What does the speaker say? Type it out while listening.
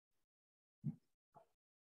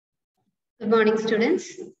Good morning,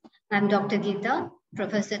 students. I'm Dr. Geetha,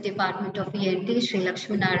 Professor, Department of ENT, Sri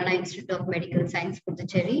Lakshmi Narayana Institute of Medical Science,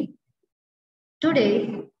 Puducherry.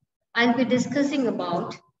 Today, I'll be discussing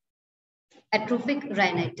about atrophic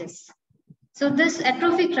rhinitis. So this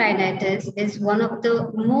atrophic rhinitis is one of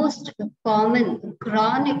the most common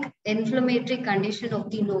chronic inflammatory condition of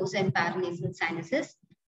the nose and paranasal sinuses.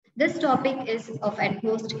 This topic is of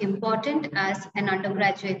utmost importance as an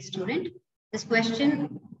undergraduate student.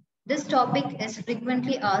 This topic is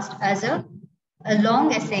frequently asked as a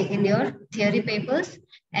long essay in your theory papers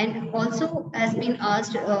and also has been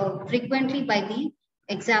asked frequently by the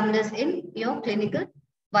examiners in your clinical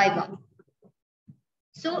viva.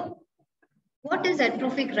 So, what is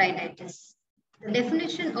atrophic rhinitis? The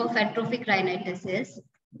definition of atrophic rhinitis is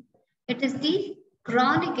it is the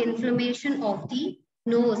chronic inflammation of the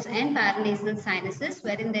nose and paranasal sinuses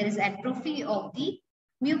wherein there is atrophy of the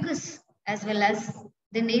mucus as well as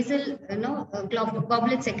the nasal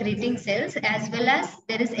goblet secreting cells as well as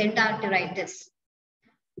there is endarteritis.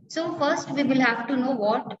 So first we will have to know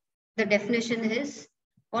what the definition is,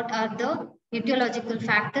 what are the etiological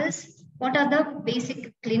factors, what are the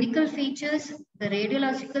basic clinical features, the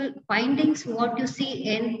radiological findings, what you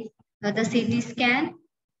see in the CT scan,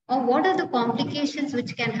 or what are the complications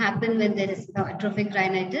which can happen when there is atrophic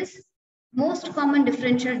rhinitis, most common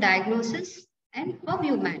differential diagnosis, and how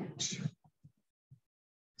you manage.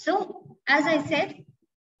 So, as I said,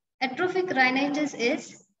 atrophic rhinitis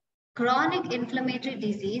is chronic inflammatory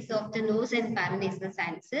disease of the nose and paranasal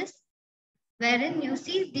sinuses, wherein you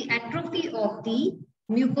see the atrophy of the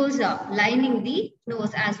mucosa lining the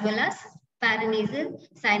nose as well as paranasal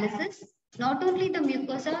sinuses. Not only the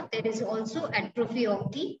mucosa, there is also atrophy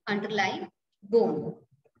of the underlying bone.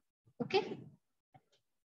 Okay.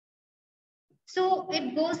 So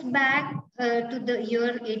it goes back to the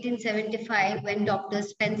year 1875 when Dr.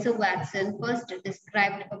 Spencer Watson first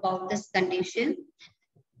described about this condition.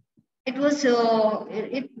 It was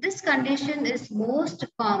this condition is most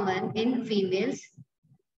common in females,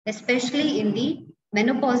 especially in the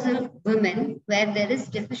menopausal women where there is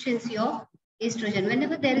deficiency of estrogen.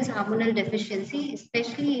 Whenever there is hormonal deficiency,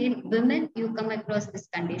 especially in women, you come across this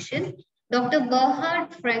condition. Dr.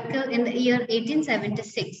 Bernhard Fraenkel in the year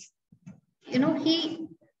 1876, he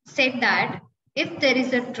said that if there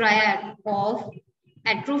is a triad of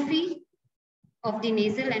atrophy of the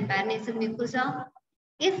nasal and paranasal mucosa,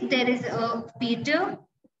 if there is a peter,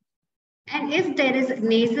 and if there is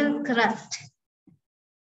nasal crust,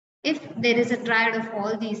 if there is a triad of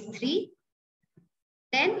all these three,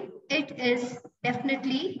 then it is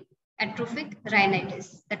definitely atrophic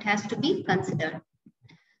rhinitis that has to be considered.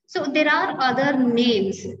 So there are other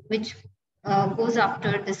names which goes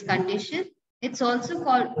after this condition. It's also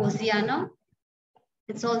called Oceana.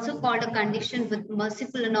 It's also called a condition with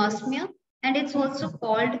merciful anosmia, and it's also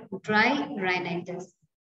called dry rhinitis.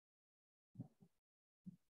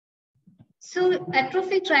 So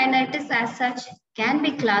atrophic rhinitis as such can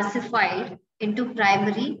be classified into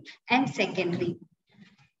primary and secondary.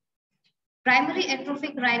 Primary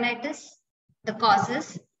atrophic rhinitis, the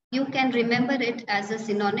causes, you can remember it as a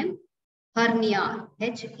synonym, hernia,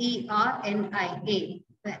 H-E-R-N-I-A,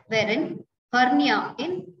 wherein hernia,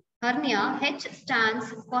 H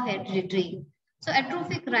stands for hereditary. So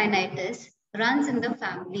atrophic rhinitis runs in the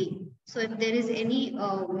family. So if there is any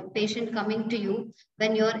patient coming to you,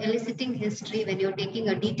 when you're eliciting history, when you're taking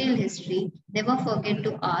a detailed history, never forget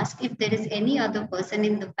to ask if there is any other person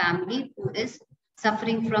in the family who is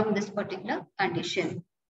suffering from this particular condition.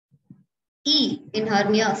 E in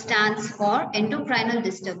hernia stands for endocrinal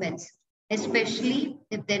disturbance, especially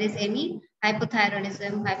if there is any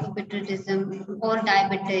hypothyroidism, hypopituitarism, or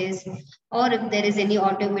diabetes, or if there is any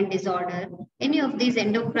autoimmune disorder. Any of these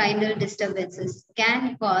endocrinal disturbances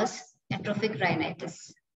can cause atrophic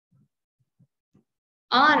rhinitis.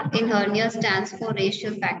 R in hernia stands for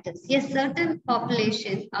racial factors. Yes, certain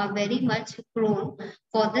populations are very much prone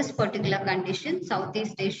for this particular condition.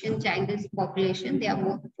 Southeast Asian, Chinese population, they are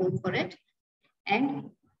more prone for it. And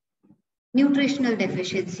nutritional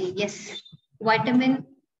deficiency. Yes, vitamin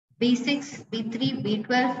B6, B3,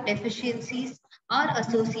 B12 deficiencies are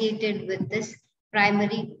associated with this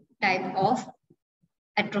primary type of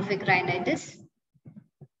atrophic rhinitis.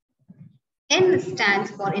 N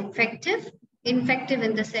stands for infective. Infective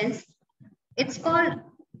in the sense, it's called,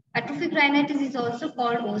 atrophic rhinitis is also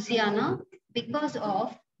called Oceana because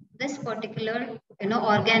of this particular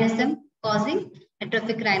organism causing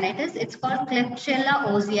atrophic rhinitis. It's called Klebsiella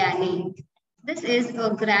oceanae. This is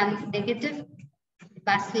a gram-negative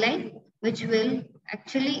bacilli which will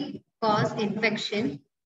actually cause infection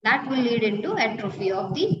that will lead into atrophy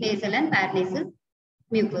of the nasal and paranasal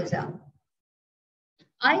mucosa.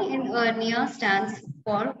 I in hernia stands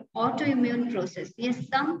for autoimmune process. Yes,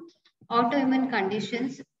 some autoimmune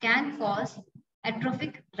conditions can cause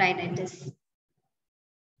atrophic rhinitis.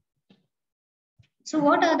 So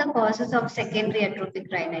what are the causes of secondary atrophic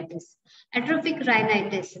rhinitis? Atrophic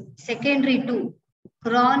rhinitis, secondary to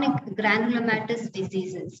chronic granulomatous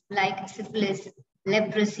diseases like syphilis,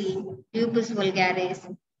 leprosy, lupus vulgaris,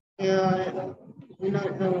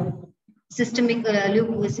 systemic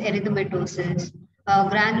lupus erythematosus,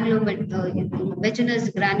 vaginous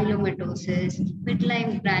granulomatosis,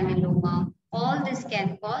 midline granuloma. All this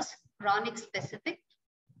can cause chronic specific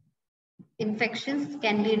infections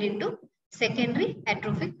can lead into secondary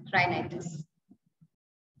atrophic rhinitis.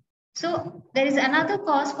 So there is another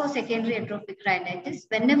cause for secondary atrophic rhinitis.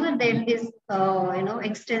 Whenever there is,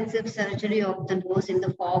 extensive surgery of the nose in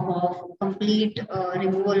the form of complete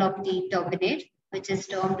removal of the turbinate, which is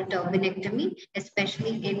termed turbinectomy,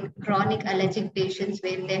 especially in chronic allergic patients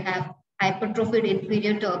where they have hypertrophied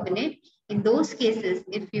inferior turbinate. In those cases,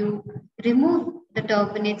 if you remove the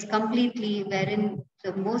turbinates completely, wherein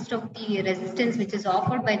most of the resistance which is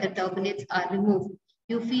offered by the turbinates are removed,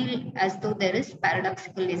 you feel as though there is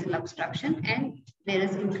paradoxical nasal obstruction and there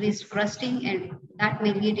is increased crusting, and that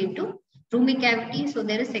may lead into rheumic cavity. So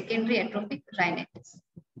there is secondary atrophic rhinitis.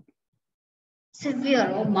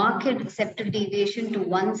 Severe or marked septal deviation to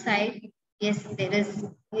one side. Yes, there is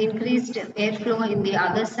increased airflow in the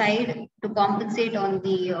other side to compensate on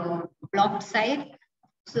the blocked side.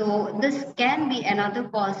 So this can be another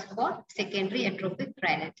cause for secondary atrophic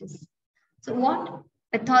rhinitis. So what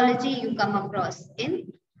pathology you come across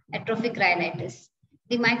in atrophic rhinitis?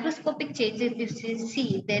 The microscopic changes you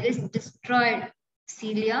see, there is destroyed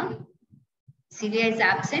cilia is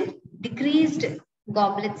absent, decreased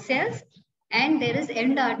goblet cells, and there is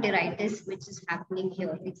endarteritis, which is happening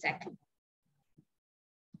here exactly.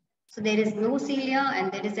 So there is no cilia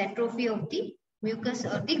and there is atrophy of the mucus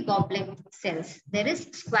or the goblet cells. There is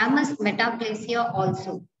squamous metaplasia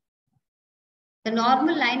also. The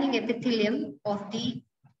normal lining epithelium of the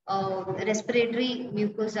respiratory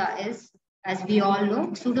mucosa is, as we all know,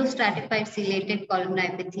 pseudostratified ciliated columnar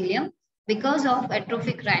epithelium. Because of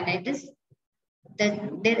atrophic rhinitis,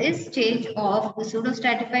 there is change of the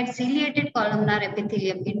pseudostratified ciliated columnar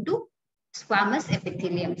epithelium into squamous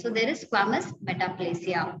epithelium. So there is squamous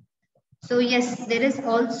metaplasia. So yes, there is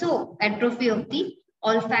also atrophy of the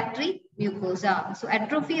olfactory mucosa. So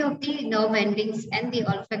atrophy of the nerve endings and the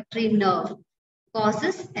olfactory nerve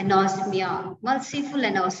causes anosmia, merciful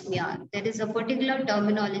anosmia. There is a particular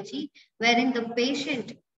terminology wherein the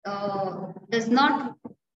patient does not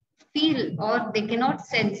feel or they cannot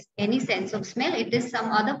sense any sense of smell. It is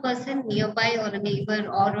some other person nearby or a neighbor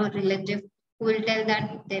or a relative who will tell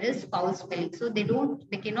that there is foul smelling. So they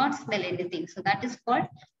cannot smell anything. So that is called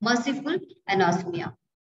merciful anosmia.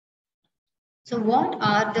 So what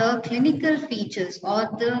are the clinical features or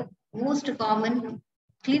the most common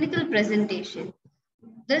clinical presentation?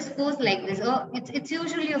 This goes like this. It's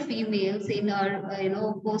usually a female in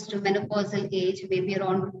her post-menopausal age, maybe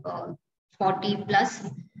around 40 plus.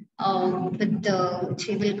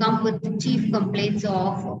 She will come with chief complaints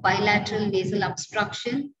of bilateral nasal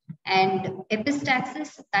obstruction and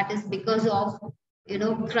epistaxis. That is because of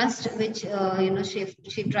crust which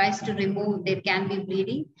she tries to remove. There can be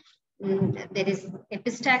bleeding. There is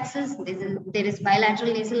epistaxis, there is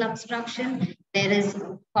bilateral nasal obstruction, there is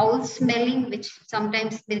foul smelling, which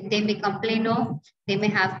sometimes they may complain of. They may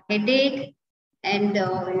have headache, and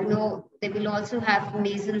they will also have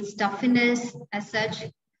nasal stuffiness as such.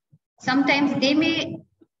 Sometimes they may,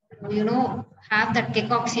 have that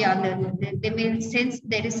cachexia. They may sense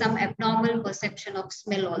there is some abnormal perception of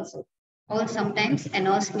smell also, or sometimes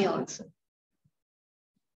anosmia also.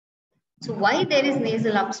 So why there is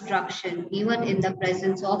nasal obstruction even in the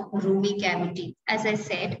presence of rheumic cavity? As I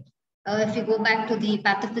said, if you go back to the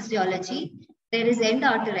pathophysiology, there is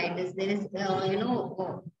endarteritis. There is,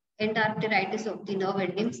 endarteritis of the nerve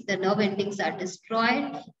endings. The nerve endings are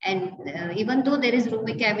destroyed, and even though there is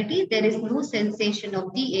rheumic cavity, there is no sensation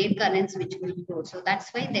of the air currents which will flow. So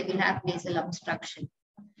that's why they will have nasal obstruction.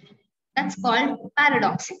 That's called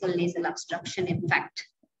paradoxical nasal obstruction, in fact.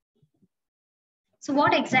 So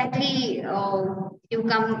what exactly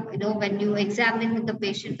when you examine the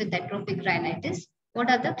patient with atrophic rhinitis,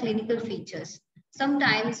 what are the clinical features?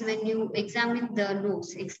 Sometimes when you examine the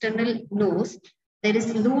nose, external nose, there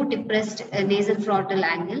is low depressed nasal frontal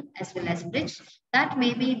angle as well as bridge. That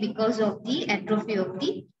may be because of the atrophy of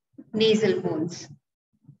the nasal bones.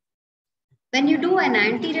 When you do an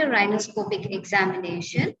anterior rhinoscopic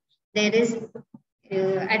examination, there is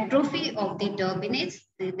atrophy of the turbinates,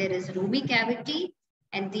 there is rheumic cavity,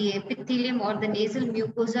 And the epithelium or the nasal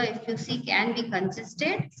mucosa, if you see, can be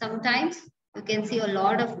congested. Sometimes you can see a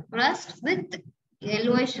lot of crust with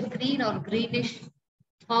yellowish green or greenish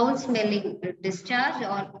foul smelling discharge,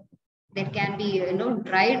 or there can be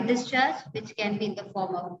dried discharge which can be in the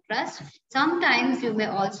form of crust. Sometimes you may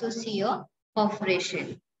also see a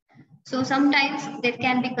perforation. So sometimes there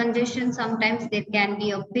can be congestion, sometimes there can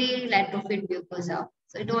be a pale atrophied mucosa.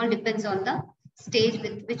 So it all depends on the stage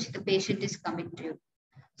with which the patient is coming to you.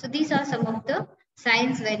 So these are some of the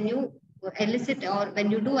signs when you elicit or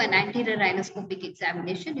when you do an anterior rhinoscopic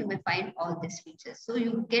examination, you may find all these features. So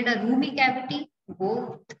you get a roomy cavity,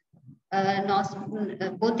 both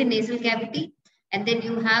both the nasal cavity, and then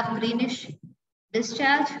you have greenish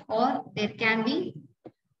discharge, or there can be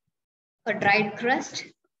a dried crust,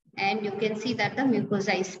 and you can see that the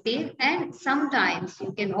mucosa is pale, and sometimes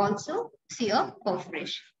you can also see a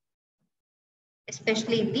perforation,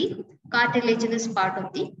 especially in the cartilaginous part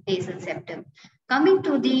of the nasal septum. Coming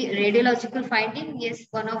to the radiological finding, yes,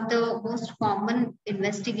 one of the most common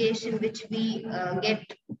investigation which we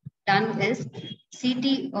get done is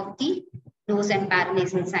CT of the nose and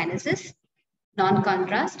paranasal sinuses,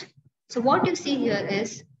 non-contrast. So what you see here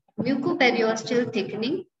is mucoperiosteal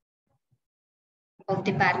thickening of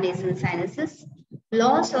the paranasal sinuses,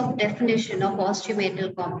 loss of definition of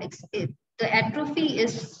osteometal complex. The atrophy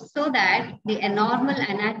is so that the abnormal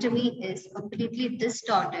anatomy is completely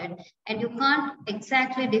distorted and you can't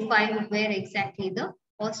exactly define where exactly the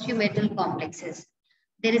osteometal complex is.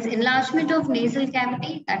 There is enlargement of nasal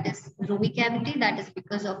cavity, that is roomy cavity, that is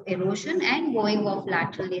because of erosion and bowing of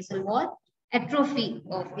lateral nasal wall, atrophy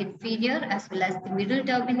of inferior as well as the middle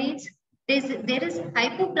turbinates. There is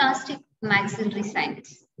hypoplastic maxillary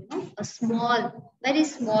sinus, a small, very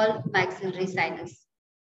small maxillary sinus.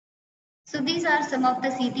 So these are some of the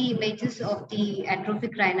CT images of the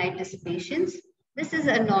atrophic rhinitis patients. This is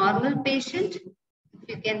a normal patient.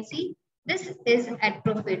 If you can see, this is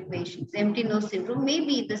atrophic patients, empty nose syndrome.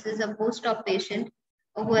 Maybe this is a post-op patient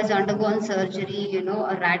who has undergone surgery,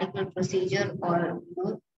 a radical procedure, or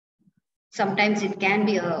sometimes it can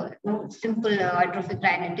be a simple atrophic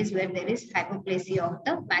rhinitis where there is hypoplasia of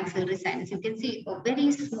the maxillary sinus. You can see a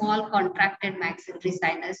very small contracted maxillary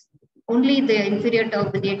sinus. Only the inferior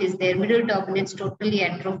turbinate is there. Middle turbinate is totally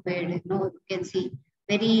atrophied. You can see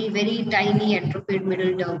very, very tiny atrophied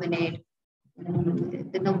middle turbinate.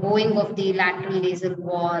 The bowing of the lateral nasal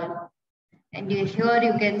wall. And here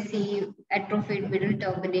you can see atrophied middle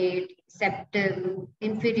turbinate, septum,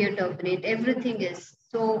 inferior turbinate, everything is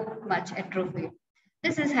so much atrophied.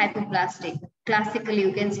 This is hypoplastic. Classically,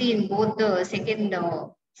 you can see in both the second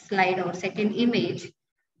slide or second image,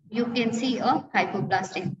 you can see a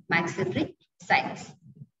hypoplastic maxillary sinus.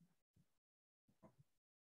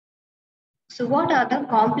 So what are the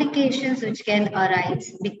complications which can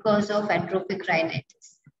arise because of atrophic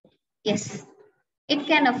rhinitis? Yes, it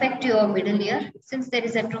can affect your middle ear. Since there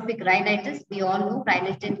is atrophic rhinitis, we all know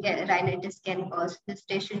rhinitis can cause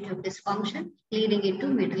gestation tube dysfunction, leading into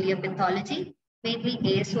middle ear pathology, mainly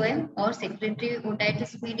ASOM or secretory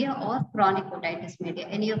otitis media or chronic otitis media.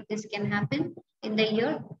 Any of this can happen in the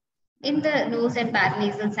ear. In the nose and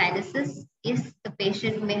paranasal sinuses, yes, the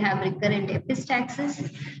patient may have recurrent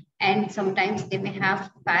epistaxis, and sometimes they may have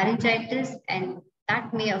pharyngitis, and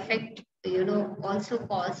that may affect, also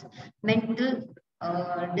cause mental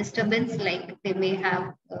disturbance, like they may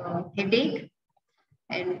have headache,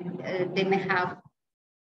 and they may have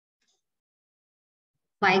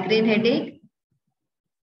migraine headache.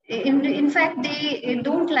 In fact, they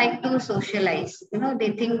don't like to socialize.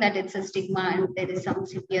 They think that it's a stigma and there is some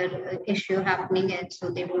severe issue happening, and so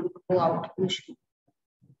they don't go out usually.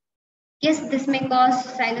 Yes, this may cause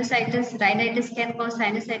sinusitis. Rhinitis can cause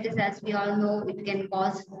sinusitis, as we all know. It can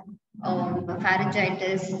cause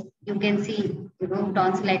pharyngitis. You can see,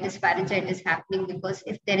 tonsillitis, pharyngitis happening because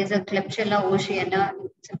if there is a Klebsiella oceana,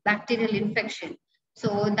 it's a bacterial infection.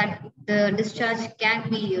 So that the discharge can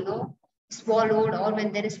be, swallowed, or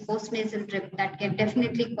when there is postnasal drip, that can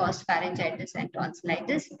definitely cause pharyngitis and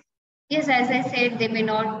tonsillitis. Yes, as I said, they may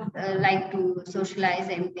not like to socialize,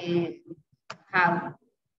 and they have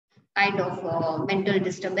kind of mental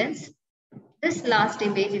disturbance. This last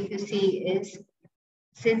image, if you see, is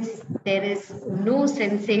since there is no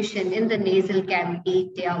sensation in the nasal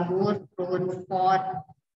cavity, they are more prone for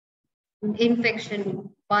infection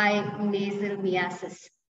by nasal myiasis.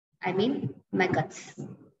 I mean, maggots.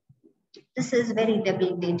 This is very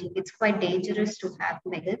debilitating. It's quite dangerous to have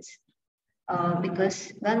maggots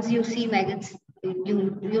because once you see maggots,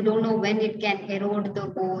 you don't know when it can erode the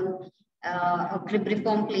bone. a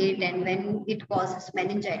cribriform plate and when it causes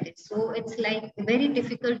meningitis. So it's like very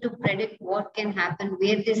difficult to predict what can happen,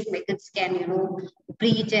 where these maggots can,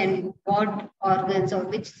 breach and what organs or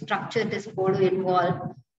which structure it is going to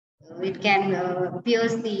involve. It can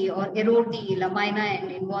pierce the or erode the lamina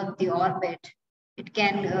and involve the orbit. It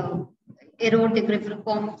can erode the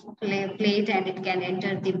cribriform plate and it can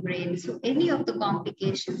enter the brain. So any of the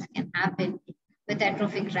complications can happen with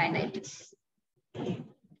atrophic rhinitis.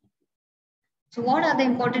 So what are the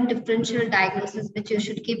important differential diagnoses which you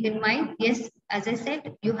should keep in mind? Yes, as I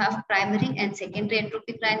said, you have primary and secondary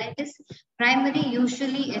atrophic rhinitis. Primary,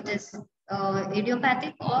 usually it is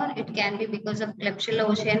idiopathic, or it can be because of Klebsiella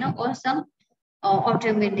oceana or some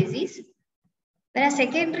autoimmune disease. Whereas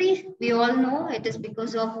secondary, we all know it is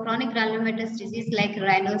because of chronic granulomatous disease like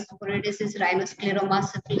rhinosporidisis, rhinoscleroma,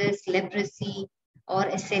 syphilis, leprosy, or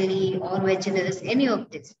SLE or vaginalis, any of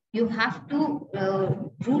this. You have to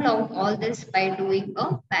rule out all this by doing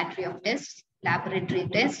a battery of tests, laboratory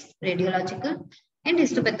tests, radiological and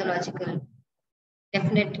histopathological.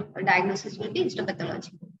 Definite diagnosis will be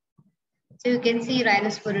histopathological. So you can see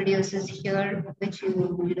rhinosporidiosis here, which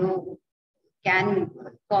can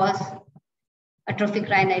cause atrophic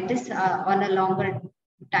rhinitis on a longer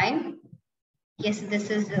time. Yes, this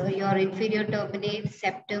is your inferior turbinate,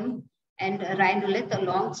 septum, and rhinolith, a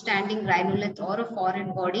long-standing rhinolith or a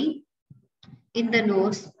foreign body in the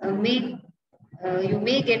nose. You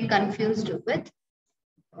may get confused with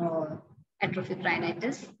atrophic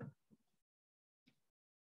rhinitis.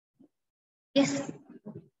 Yes,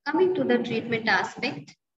 coming to the treatment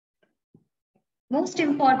aspect, most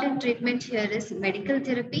important treatment here is medical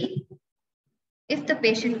therapy. If the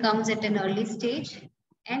patient comes at an early stage,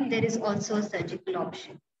 and there is also a surgical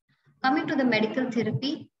option. Coming to the medical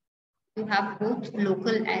therapy, you have both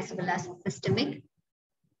local as well as systemic.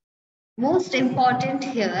 Most important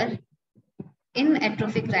here in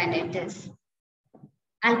atrophic rhinitis,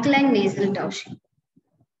 alkaline nasal douching.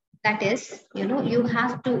 That is, you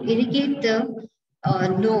have to irrigate the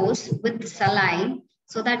nose with saline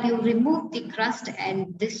so that you remove the crust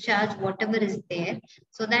and discharge whatever is there,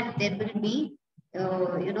 so that there will be,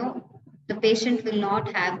 the patient will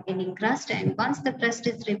not have any crust. And once the crust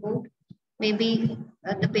is removed, maybe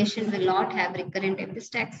the patient will not have recurrent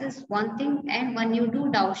epistaxis, one thing. And when you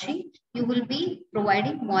do douching, you will be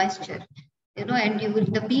providing moisture, and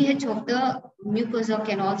the pH of the mucosa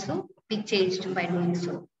can also be changed by doing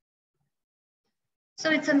so. So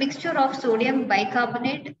it's a mixture of sodium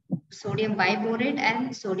bicarbonate, sodium biborate,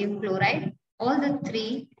 and sodium chloride. All the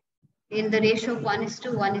three in the ratio of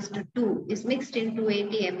 1:1:2 is mixed into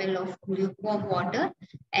 80 ml of lukewarm water.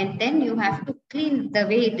 And then you have to clean the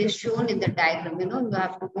way it is shown in the diagram. You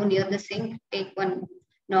have to go near the sink, take one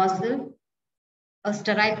nozzle, a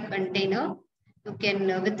sterile container. You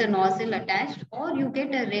can, with the nozzle attached, or you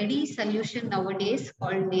get a ready solution nowadays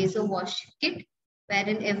called naso wash kit,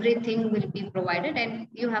 wherein everything will be provided, and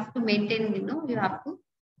you have to maintain, you have to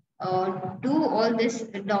do all this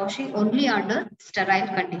douching only under sterile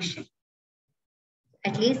condition.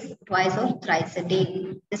 At least twice or thrice a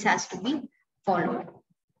day. This has to be followed.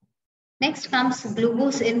 Next comes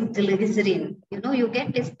glucose in glycerin. You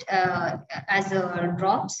get it as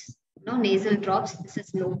drops, nasal drops. This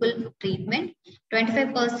is local treatment.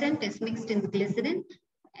 25% is mixed in glycerin.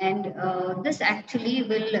 And this actually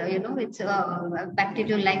will, it's a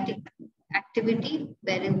bacteriolytic activity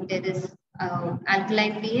wherein there is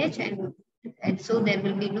alkaline pH, and so there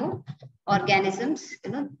will be no organisms,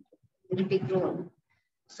 will be grown.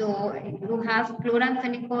 So you have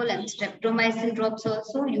chloramphenicol and streptomycin drops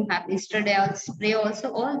also. You have estradiol spray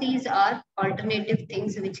also. All these are alternative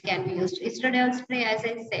things which can be used. Estradiol spray, as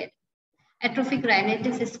I said, atrophic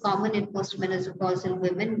rhinitis is common in postmenopausal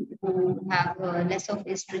women who have less of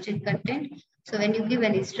estrogen content. So when you give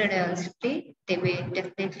an estradiol spray, they may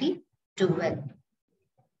definitely do well.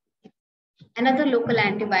 Another local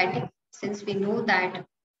antibiotic, since we know that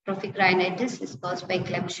atrophic rhinitis is caused by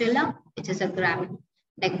Klebsiella, which is a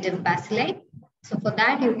gram-negative bacilli. So for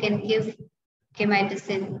that, you can give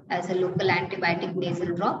chemiticin as a local antibiotic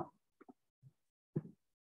nasal drop.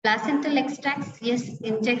 Placental extracts, yes,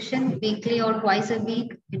 injection weekly or twice a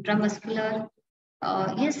week, intramuscular.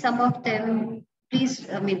 Yes, some of them, please,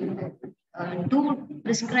 do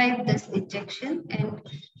prescribe this injection. And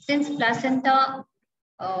since placental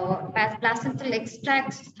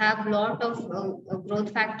extracts have a lot of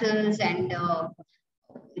growth factors and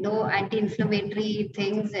anti-inflammatory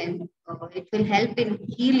things, and it will help in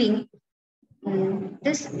healing.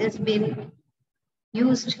 This has been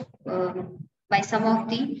used by some of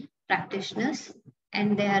the practitioners,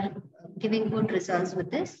 and they are giving good results with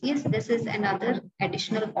this. Yes, this is another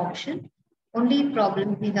additional option Only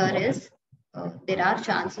problem here is there are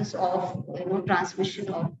chances of transmission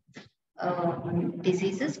of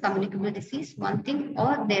diseases, communicable disease, one thing,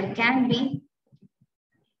 or there can be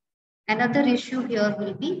another issue here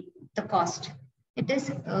will be the cost. It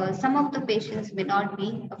is some of the patients may not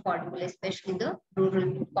be affordable, especially the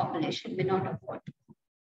rural population may not afford.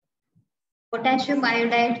 Potassium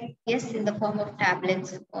iodide, yes, in the form of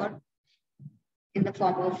tablets or in the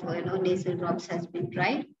form of nasal drops has been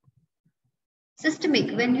tried.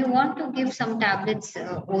 Systemic, when you want to give some tablets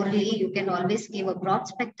orally, you can always give a broad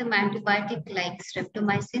spectrum antibiotic like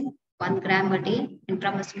streptomycin, 1 gram a day,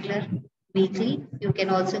 intramuscular weekly. You can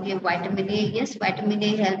also give vitamin A. Yes, vitamin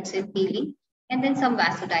A helps in healing. And then some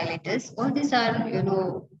vasodilators. All these are,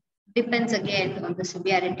 depends again on the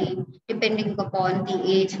severity, depending upon the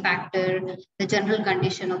age factor, the general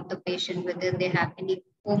condition of the patient, whether they have any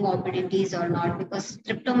comorbidities or not, because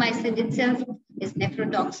streptomycin itself is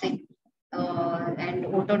nephrotoxic and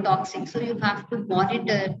ototoxic. So you have to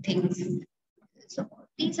monitor things. So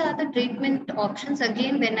these are the treatment options.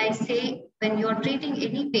 Again, when I say when you're treating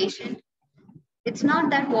any patient, it's not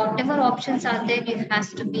that whatever options are there, it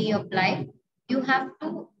has to be applied. You have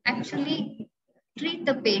to actually treat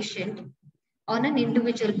the patient on an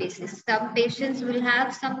individual basis. Some patients will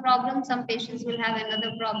have some problem, some patients will have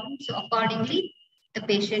another problem. So accordingly, the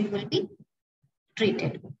patient will be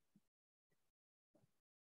treated.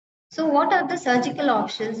 So what are the surgical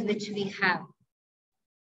options which we have?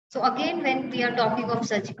 So again, when we are talking of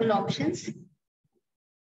surgical options,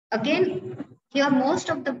 again, here most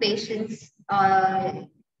of the patients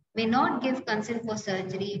may not give consent for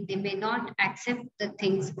surgery. They may not accept the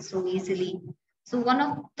things so easily. So one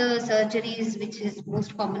of the surgeries which is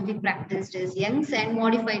most commonly practiced is Young's and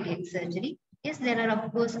modified Young surgery. Yes, there are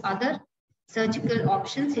of course other surgical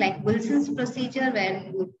options like Wilson's procedure, where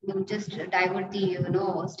you just divert the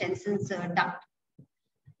Stenson's duct,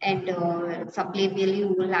 and sublabially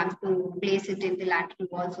you will have to place it in the lateral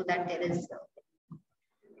wall so that there is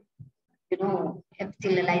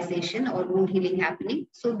epithelialization or wound healing happening.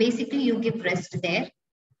 So basically you give rest there.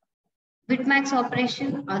 Whitmack's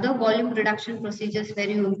operation, other volume reduction procedures where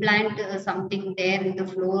you implant something there in the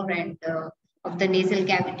floor and of the nasal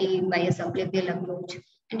cavity by a sublabial approach.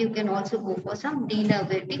 And you can also go for some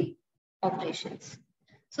denervating operations.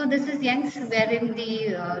 So this is Young's, wherein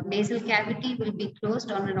the nasal cavity will be closed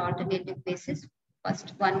on an alternative basis.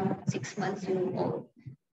 First 6 months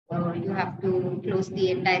you have to close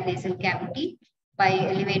the entire nasal cavity by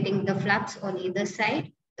elevating the flaps on either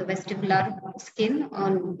side, the vestibular skin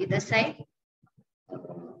on either side,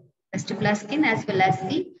 vestibular skin as well as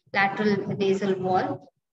the lateral nasal wall.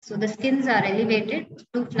 So the skins are elevated,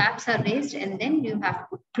 2 flaps are raised, and then you have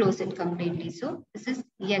to close it completely. So this is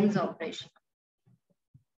Young's operation.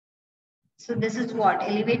 So this is what?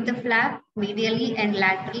 Elevate the flap medially and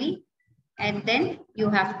laterally, and then you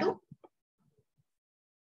have to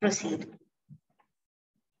proceed.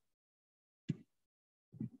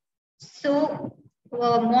 So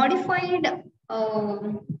modified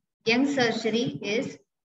Young surgery is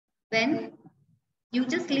when you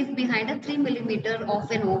just leave behind a 3 millimeter of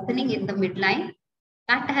an opening in the midline.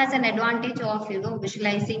 That has an advantage of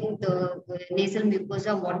visualizing the nasal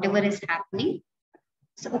mucosa, whatever is happening.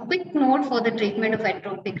 So a quick note for the treatment of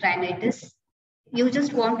atrophic rhinitis. You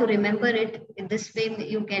just want to remember it in this way.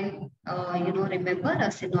 You can remember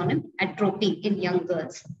a synonym, atrophy in young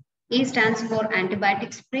girls. A stands for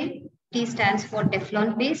antibiotic spray. T stands for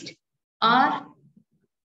Teflon paste. R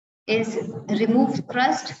is remove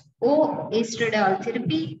crust. O, estradiol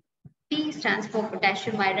therapy. P stands for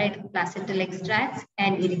potassium iodide, placental extracts,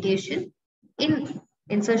 and irrigation. In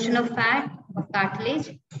insertion of fat, of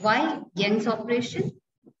cartilage. Y, Young's operation.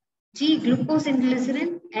 G, glucose in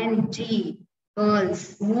glycerin. And G,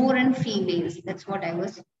 girls, more and females. That's what I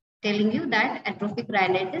was telling you, that atrophic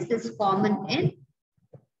rhinitis is common in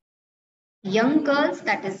young girls,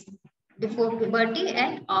 that is before puberty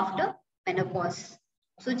and after menopause.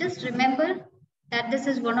 So just remember that this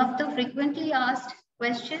is one of the frequently asked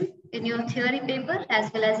questions in your theory paper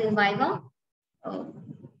as well as in Viva.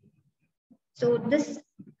 So this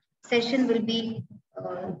session will be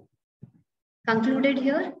concluded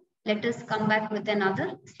here. Let us come back with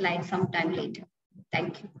another slide sometime later.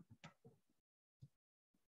 Thank you.